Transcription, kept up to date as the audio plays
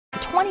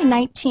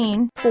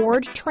2019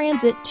 Ford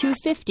Transit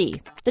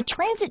 250. The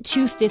Transit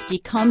 250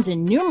 comes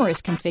in numerous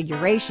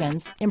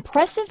configurations,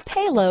 impressive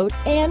payload,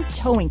 and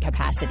towing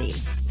capacity.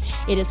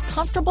 It is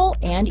comfortable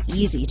and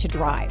easy to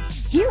drive.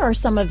 Here are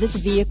some of this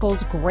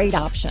vehicle's great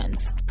options: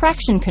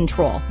 traction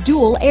control,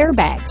 dual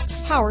airbags,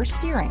 power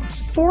steering,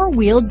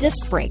 four-wheel disc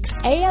brakes,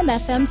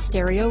 AM/FM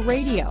stereo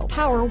radio,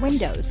 power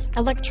windows,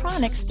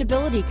 electronic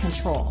stability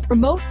control,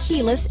 remote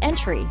keyless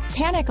entry,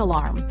 panic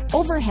alarm,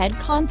 overhead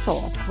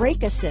console,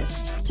 brake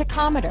assist,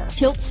 tachometer,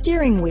 tilt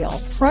steering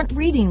wheel, front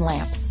reading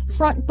lamps,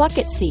 front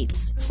bucket seats,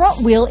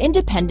 front wheel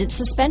independent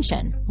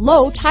suspension,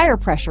 low tire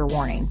pressure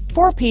warning,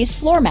 4-piece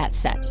floor mat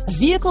set. A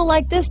vehicle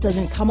like this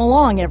doesn't come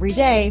along every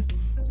day.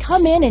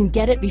 Come in and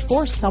get it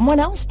before someone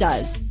else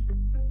does.